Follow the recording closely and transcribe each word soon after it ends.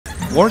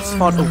Wars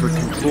fought over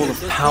control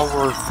of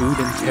power, food,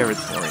 and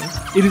territory.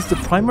 It is the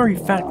primary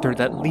factor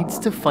that leads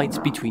to fights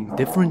between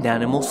different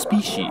animal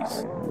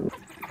species.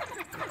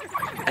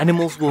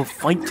 Animals will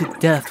fight to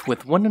death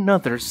with one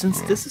another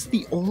since this is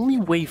the only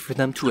way for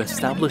them to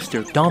establish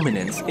their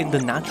dominance in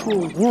the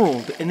natural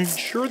world and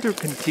ensure their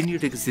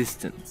continued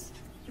existence.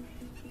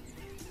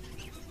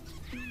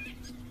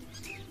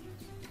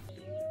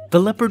 The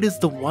leopard is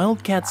the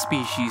wildcat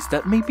species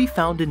that may be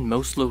found in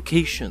most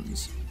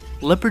locations.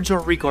 Leopards are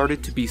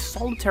regarded to be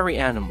solitary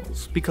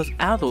animals because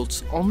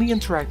adults only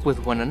interact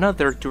with one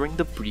another during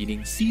the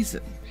breeding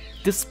season,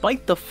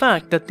 despite the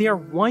fact that they are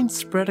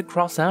widespread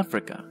across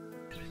Africa.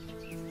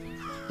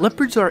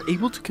 Leopards are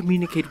able to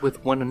communicate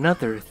with one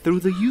another through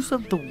the use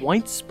of the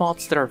white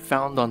spots that are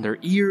found on their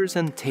ears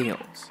and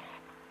tails.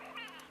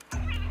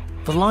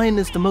 The lion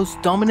is the most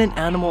dominant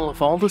animal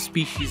of all the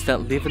species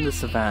that live in the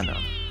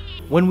savannah.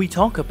 When we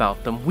talk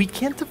about them, we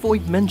can't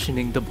avoid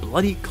mentioning the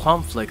bloody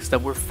conflicts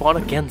that were fought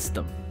against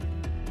them.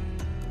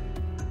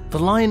 The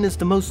lion is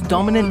the most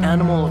dominant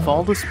animal of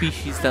all the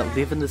species that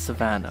live in the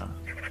savannah.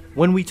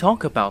 When we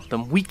talk about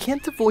them, we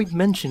can't avoid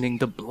mentioning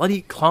the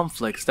bloody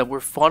conflicts that were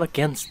fought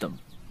against them.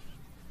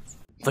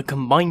 The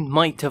combined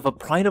might of a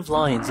pride of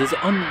lions is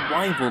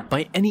unrivaled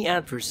by any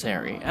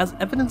adversary, as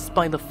evidenced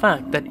by the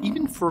fact that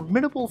even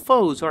formidable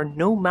foes are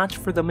no match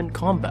for them in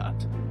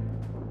combat.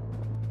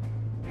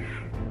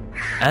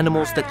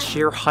 Animals that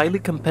share highly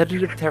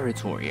competitive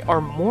territory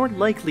are more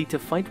likely to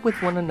fight with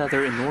one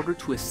another in order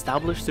to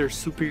establish their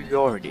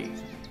superiority.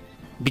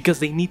 Because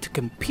they need to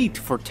compete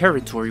for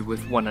territory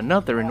with one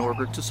another in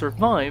order to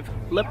survive,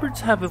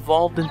 leopards have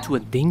evolved into a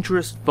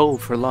dangerous foe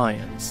for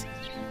lions.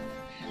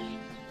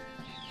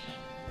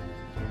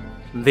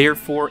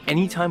 Therefore,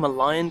 anytime a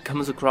lion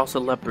comes across a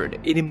leopard,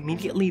 it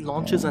immediately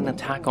launches an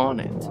attack on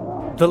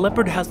it. The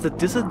leopard has the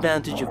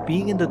disadvantage of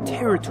being in the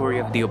territory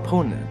of the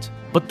opponent,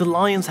 but the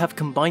lions have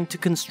combined to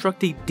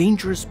construct a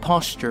dangerous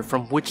posture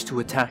from which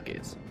to attack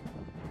it.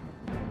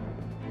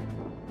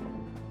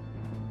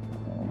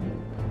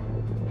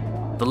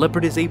 The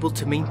leopard is able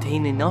to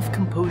maintain enough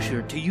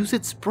composure to use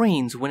its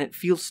brains when it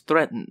feels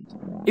threatened.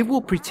 It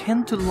will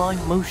pretend to lie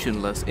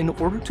motionless in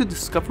order to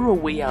discover a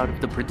way out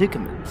of the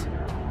predicament.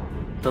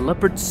 The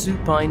leopard's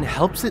supine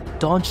helps it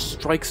dodge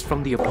strikes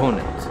from the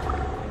opponent.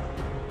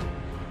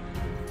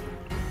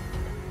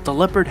 The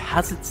leopard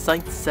has its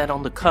sights set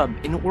on the cub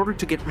in order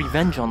to get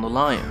revenge on the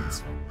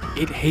lions.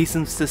 It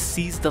hastens to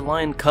seize the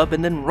lion cub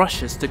and then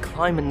rushes to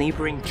climb a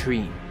neighboring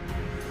tree.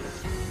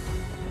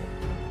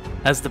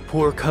 As the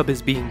poor cub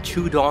is being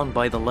chewed on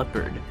by the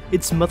leopard,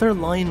 its mother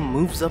lion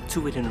moves up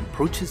to it and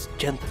approaches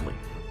gently.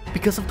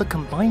 Because of the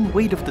combined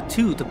weight of the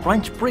two, the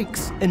branch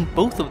breaks and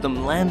both of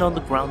them land on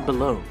the ground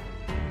below.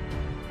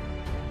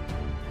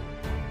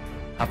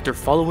 After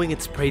following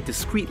its prey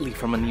discreetly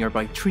from a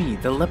nearby tree,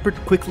 the leopard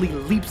quickly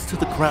leaps to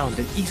the ground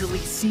and easily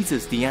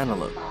seizes the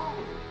antelope.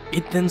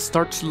 It then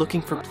starts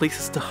looking for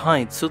places to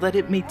hide so that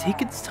it may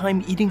take its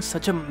time eating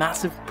such a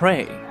massive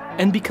prey.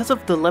 And because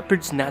of the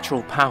leopard's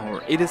natural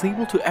power, it is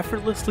able to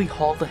effortlessly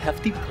haul the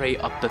hefty prey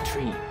up the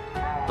tree.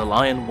 The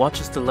lion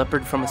watches the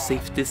leopard from a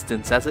safe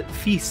distance as it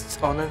feasts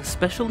on an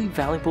especially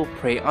valuable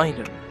prey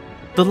item.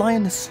 The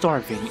lion is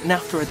starving, and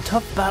after a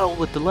tough battle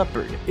with the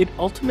leopard, it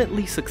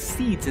ultimately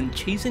succeeds in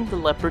chasing the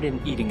leopard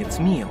and eating its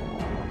meal.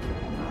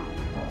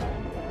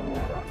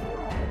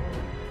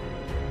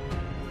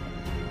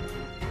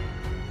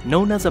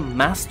 Known as a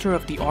master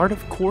of the art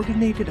of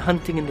coordinated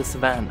hunting in the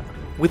savannah,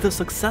 with a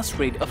success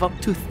rate of up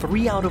to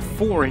 3 out of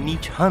 4 in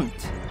each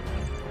hunt.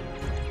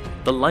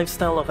 The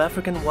lifestyle of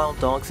African wild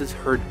dogs is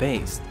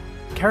herd-based,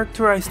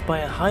 characterized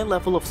by a high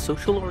level of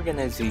social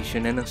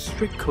organization and a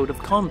strict code of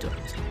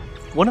conduct.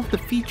 One of the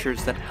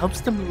features that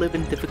helps them live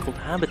in difficult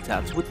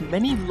habitats with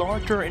many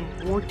larger and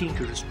more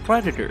dangerous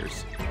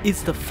predators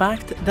is the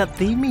fact that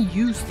they may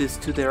use this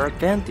to their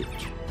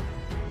advantage.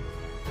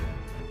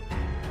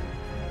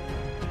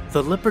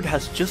 The leopard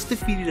has just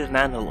defeated an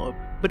antelope,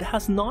 but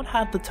has not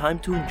had the time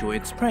to enjoy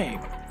its prey.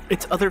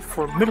 Its other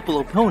formidable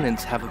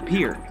opponents have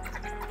appeared.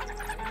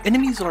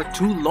 Enemies are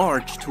too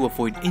large to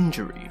avoid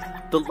injury.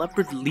 The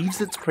leopard leaves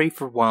its prey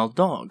for wild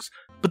dogs,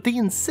 but they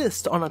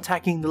insist on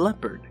attacking the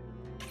leopard.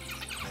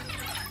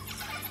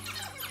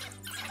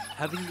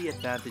 Having the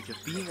advantage of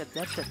being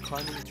adept at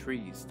climbing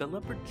trees, the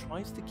leopard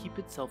tries to keep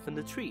itself in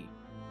the tree.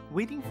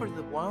 Waiting for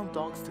the wild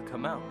dogs to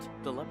come out,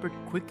 the leopard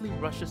quickly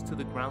rushes to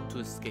the ground to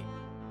escape.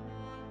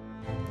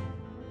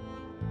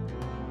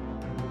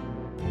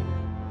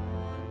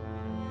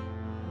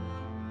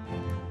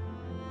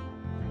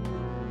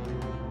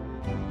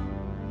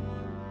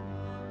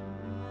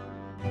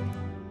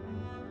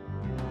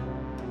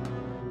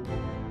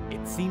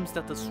 It seems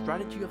that the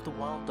strategy of the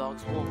wild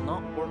dogs will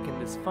not work in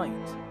this fight.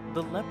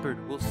 The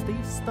leopard will stay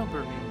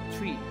stubborn in the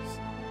trees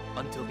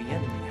until the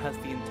enemy has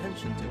the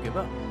intention to give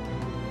up.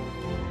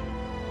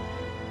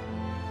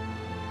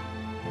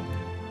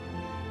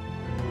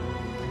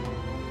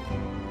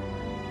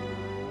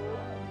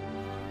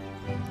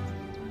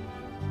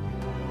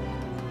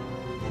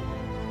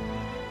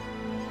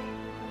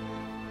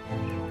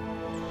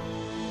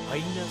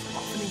 Hyenas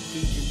often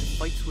engage into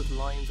fights with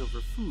lions over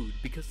food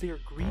because they are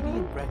greedy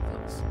and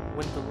reckless.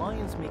 When the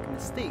lions make a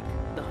mistake,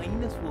 the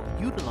hyenas will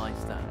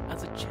utilize that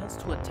as a chance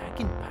to attack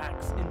in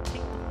packs and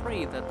take the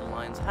prey that the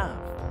lions have.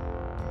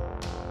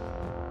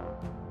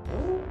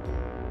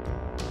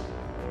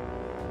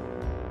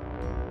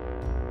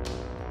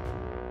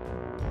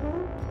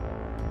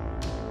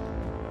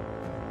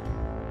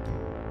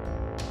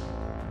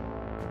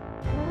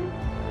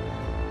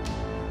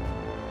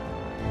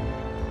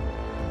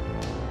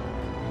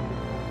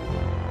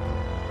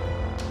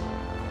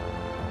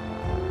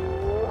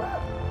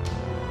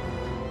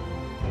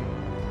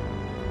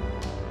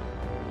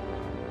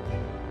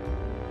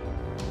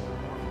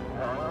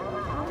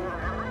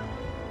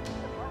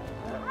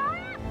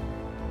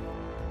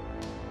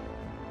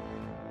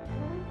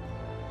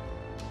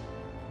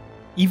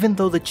 Even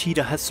though the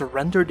cheetah has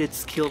surrendered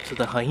its kill to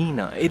the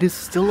hyena, it is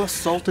still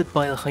assaulted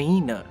by a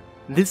hyena.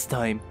 This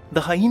time,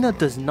 the hyena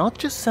does not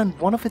just send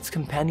one of its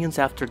companions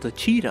after the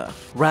cheetah,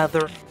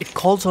 rather, it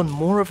calls on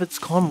more of its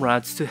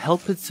comrades to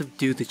help it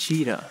subdue the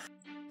cheetah.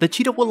 The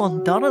cheetah will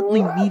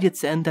undoubtedly meet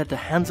its end at the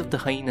hands of the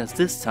hyenas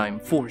this time,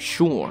 for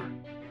sure.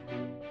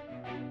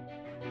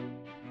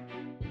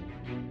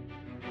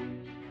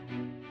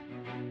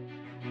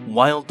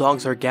 Wild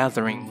dogs are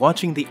gathering,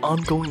 watching the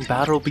ongoing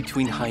battle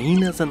between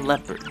hyenas and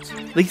leopards.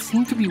 They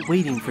seem to be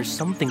waiting for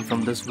something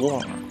from this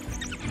war.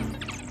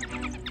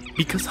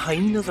 Because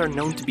hyenas are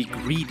known to be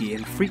greedy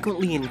and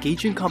frequently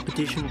engage in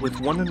competition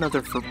with one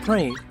another for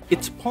prey,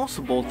 it's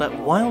possible that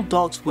wild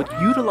dogs would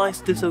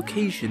utilize this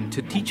occasion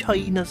to teach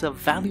hyenas a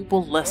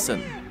valuable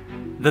lesson.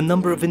 The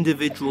number of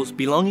individuals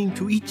belonging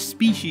to each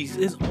species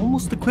is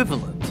almost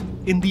equivalent.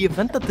 In the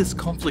event that this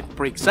conflict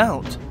breaks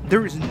out,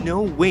 there is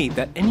no way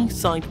that any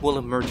side will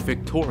emerge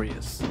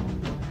victorious.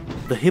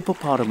 The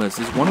hippopotamus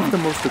is one of the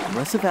most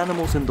aggressive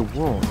animals in the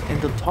world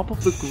and the top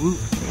of the group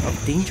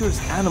of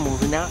dangerous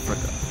animals in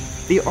Africa.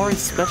 They are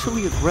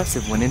especially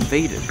aggressive when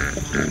invaded.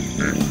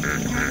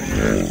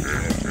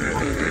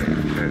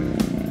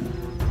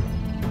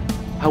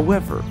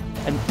 However,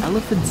 an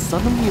elephant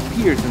suddenly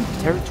appears in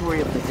the territory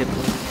of the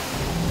hippo.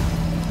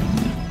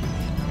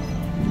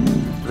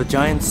 The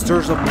giant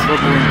stirs up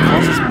trouble and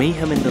causes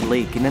mayhem in the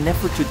lake in an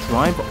effort to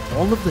drive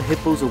all of the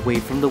hippos away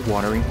from the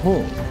watering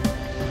hole.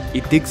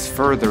 It digs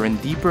further and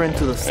deeper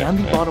into the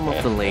sandy bottom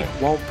of the lake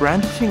while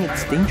brandishing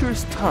its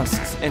dangerous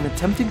tusks and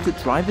attempting to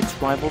drive its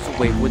rivals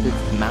away with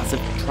its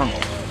massive trunk.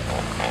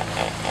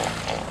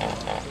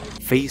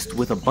 Faced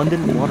with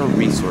abundant water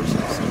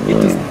resources, it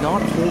does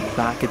not hold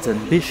back its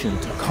ambition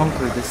to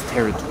conquer this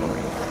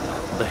territory.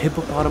 The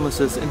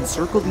hippopotamuses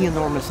encircle the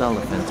enormous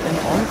elephant, and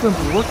all of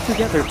them work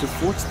together to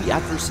force the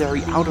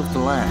adversary out of the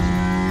land.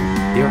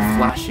 They are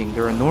flashing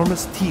their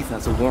enormous teeth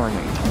as a warning.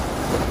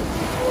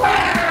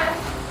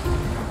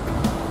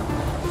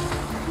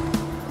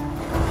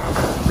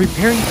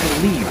 Preparing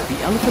to leave,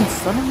 the elephant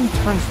suddenly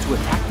turns to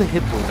attack the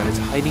hippo that is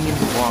hiding in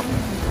the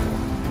water.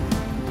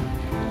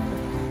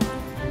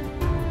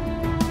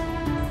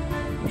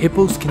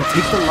 Hippos can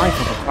take the life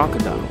of a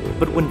crocodile,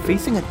 but when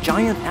facing a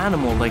giant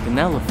animal like an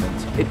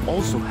elephant, it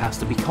also has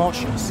to be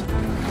cautious.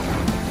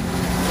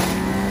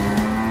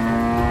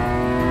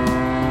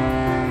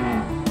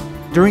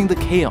 During the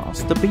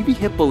chaos, the baby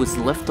hippo is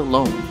left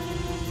alone.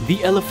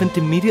 The elephant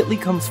immediately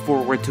comes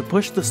forward to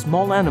push the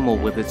small animal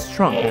with its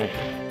trunk.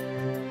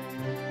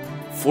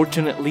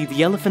 Fortunately,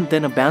 the elephant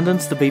then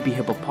abandons the baby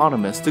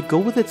hippopotamus to go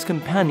with its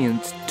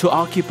companions to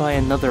occupy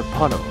another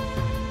puddle.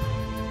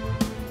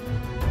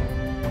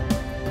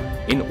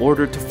 In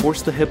order to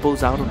force the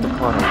hippos out of the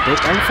puddle,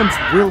 the elephants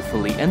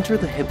willfully enter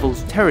the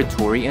hippos'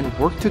 territory and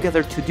work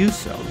together to do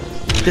so.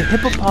 The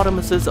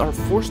hippopotamuses are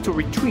forced to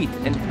retreat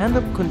and hand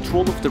up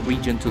control of the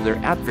region to their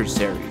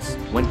adversaries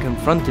when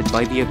confronted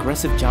by the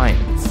aggressive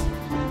giants.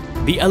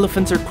 The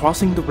elephants are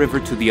crossing the river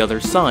to the other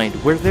side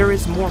where there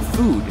is more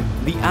food.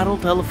 The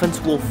adult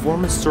elephants will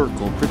form a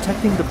circle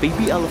protecting the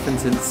baby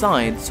elephants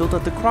inside so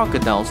that the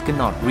crocodiles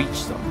cannot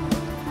reach them.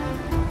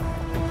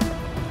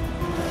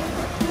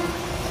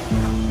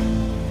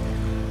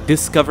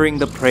 Discovering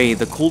the prey,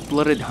 the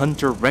cold-blooded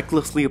hunter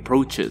recklessly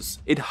approaches.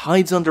 It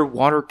hides under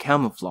water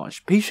camouflage,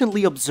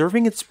 patiently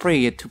observing its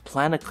prey to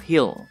plan a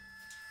kill.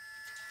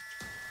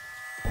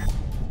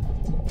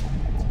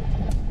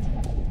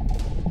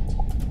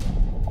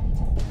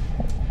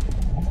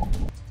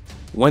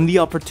 When the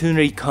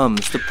opportunity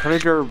comes, the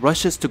predator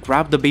rushes to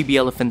grab the baby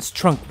elephant's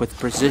trunk with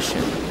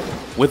precision.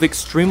 With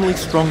extremely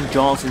strong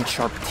jaws and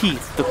sharp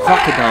teeth, the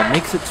crocodile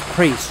makes its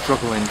prey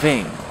struggle in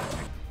vain.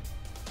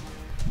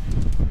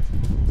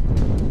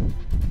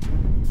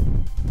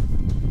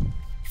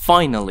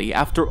 Finally,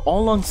 after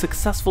all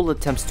unsuccessful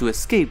attempts to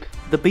escape,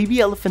 the baby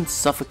elephant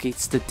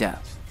suffocates to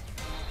death.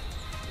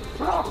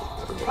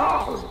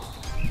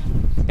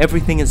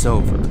 Everything is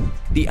over.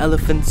 The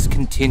elephants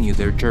continue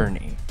their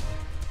journey.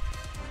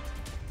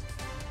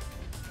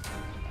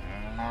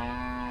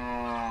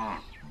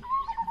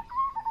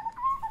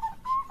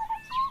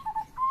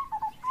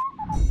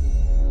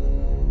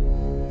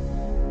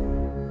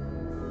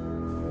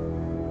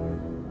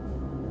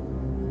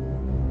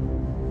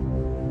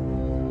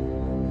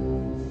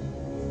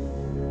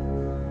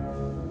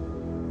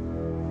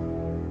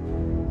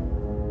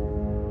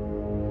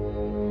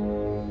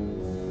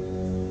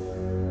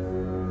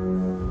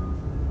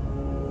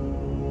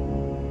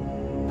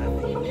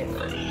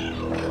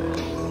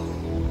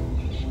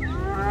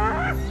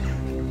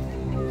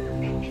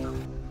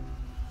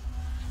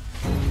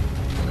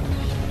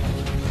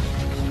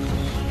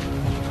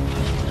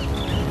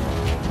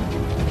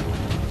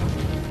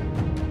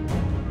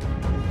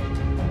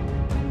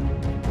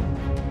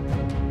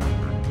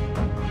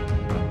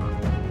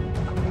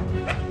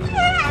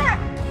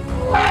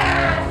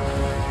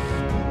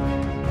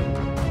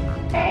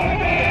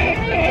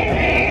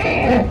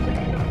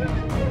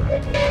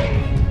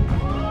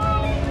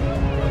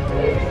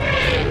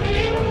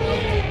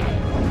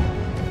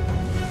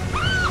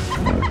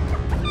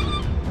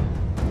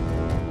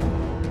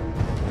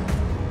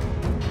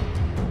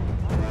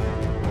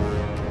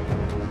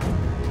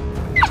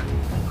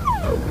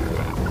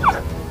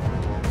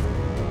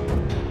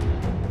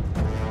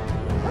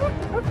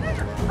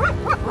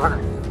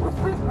 Run.